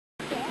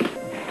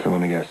So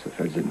let me guess, the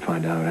feds didn't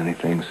find out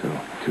anything, so the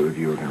two of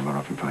you are going to run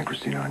off and find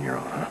Christina on your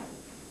own, huh?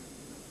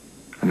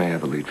 I may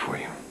have a lead for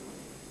you.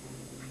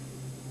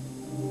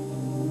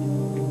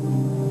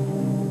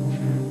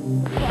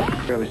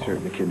 I'm fairly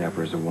certain the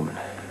kidnapper is a woman.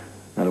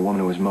 Now, the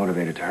woman who was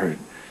motivated to hurt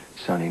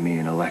Sonny, me,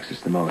 and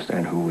Alexis the most,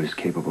 and who is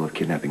capable of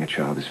kidnapping a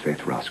child, is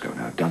Faith Roscoe.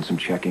 Now, I've done some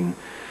checking,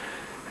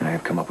 and I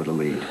have come up with a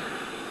lead.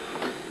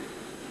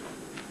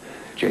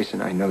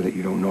 Jason, I know that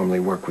you don't normally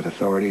work with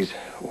authorities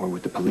or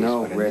with the police,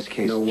 but in this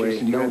case, no way.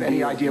 Jason, do you have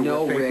any idea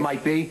where Faith Rick.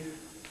 might be?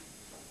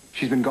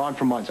 She's been gone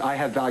for months. I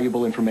have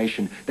valuable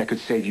information that could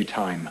save you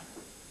time.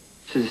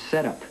 This is a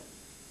setup.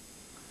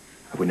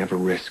 I would never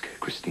risk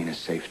Christina's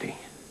safety.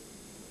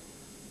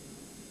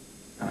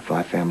 Now, the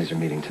 5 families are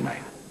meeting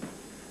tonight.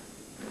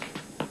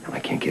 Now, I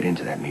can't get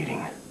into that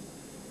meeting,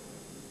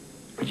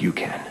 but you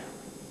can.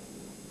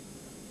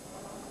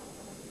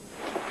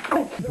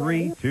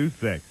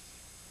 326.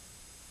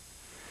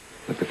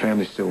 Look, the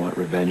families still want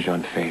revenge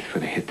on Faith for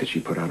the hit that she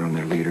put out on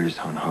their leaders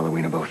on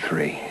Halloween of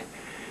 '03.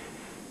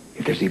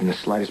 If there's even the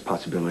slightest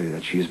possibility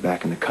that she is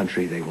back in the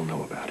country, they will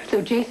know about it.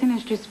 So Jason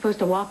is just supposed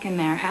to walk in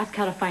there, ask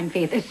how to find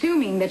Faith,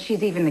 assuming that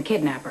she's even the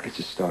kidnapper. It's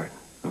a start.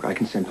 Look, I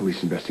can send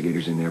police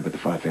investigators in there, but the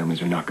 5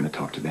 families are not going to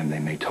talk to them. They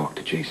may talk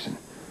to Jason.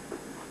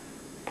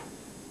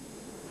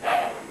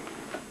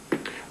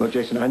 Look,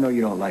 Jason, I know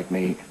you don't like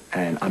me,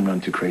 and I'm none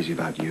too crazy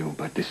about you,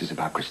 but this is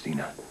about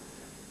Christina.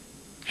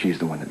 She is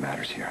the one that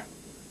matters here.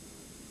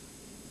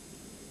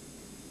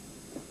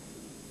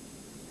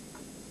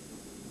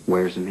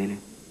 Where's the meeting?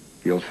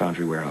 The old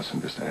foundry warehouse on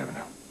Vista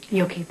Avenue.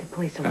 You'll keep the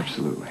police away.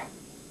 Absolutely.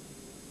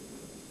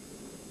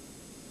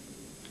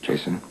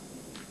 Jason,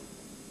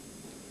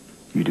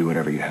 you do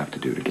whatever you have to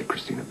do to get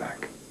Christina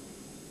back.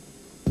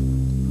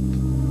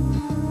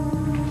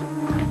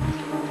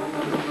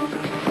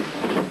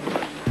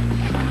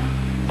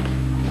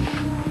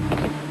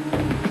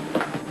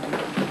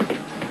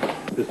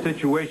 The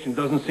situation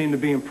doesn't seem to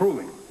be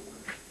improving.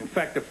 In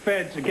fact, the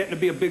feds are getting to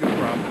be a bigger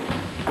problem.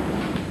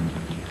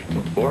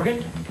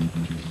 Morgan?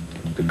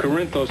 The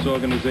Corinthos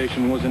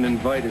organization wasn't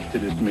invited to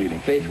this meeting.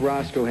 Faith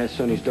Roscoe has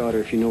Sonny's daughter.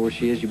 If you know where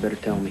she is, you better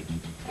tell me.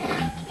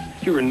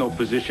 You're in no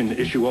position to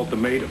issue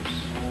ultimatums.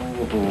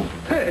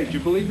 Hey, did you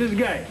believe this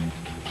guy?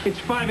 It's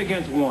 5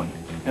 against 1,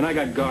 and I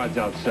got guards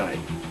outside.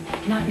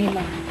 Not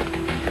anymore.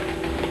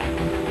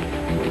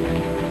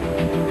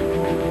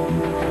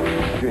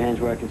 Put your hands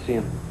where I can see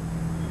them.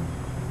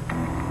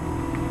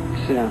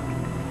 Sit down.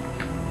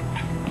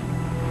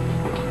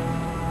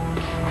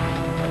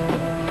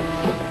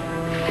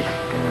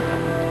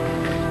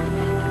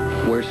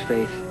 Where's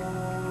Faith?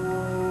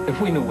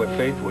 If we knew where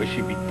Faith was,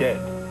 she'd be dead.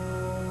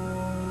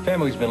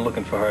 Family's been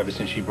looking for her ever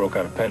since she broke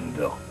out of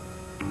Pentonville.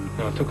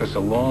 Now, it took us a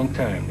long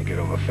time to get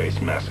over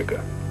Faith's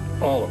massacre.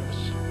 All of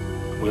us.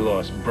 We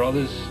lost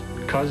brothers,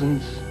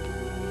 cousins,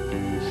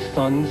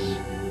 sons.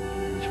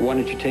 So why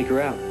didn't you take her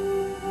out?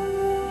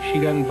 She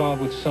got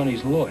involved with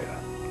Sonny's lawyer.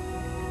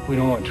 We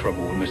don't want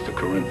trouble with Mr.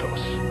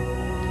 Corinthos.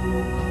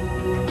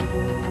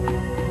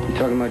 You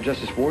talking about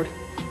Justice Ward?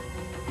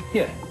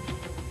 Yeah,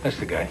 that's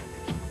the guy.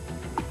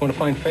 Want to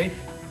find Faith?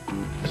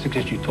 I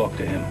suggest you talk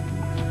to him.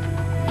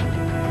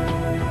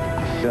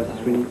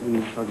 Justice, we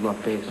need to talk about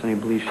Faith. Sonny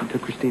believes she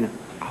took Christina.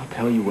 I'll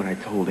tell you what I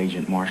told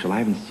Agent Marshall. I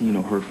haven't seen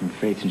or heard from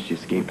Faith since she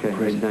escaped from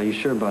prison. Now, you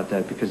sure about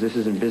that? Because this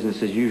isn't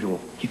business as usual.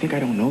 You think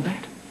I don't know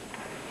that?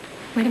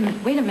 Wait a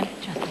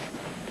minute, Justice.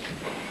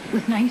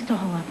 Listen, I used to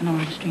hole up in a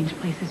lot of strange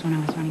places when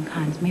I was running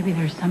cons. Maybe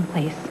there's some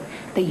place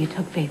that you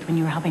took Faith when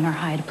you were helping her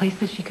hide, a place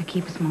that she could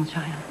keep a small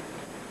child.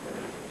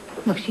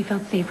 Look, she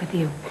felt safe with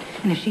you.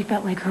 And if she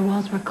felt like her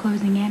walls were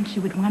closing in,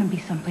 she would want to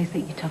be someplace that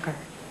you took her.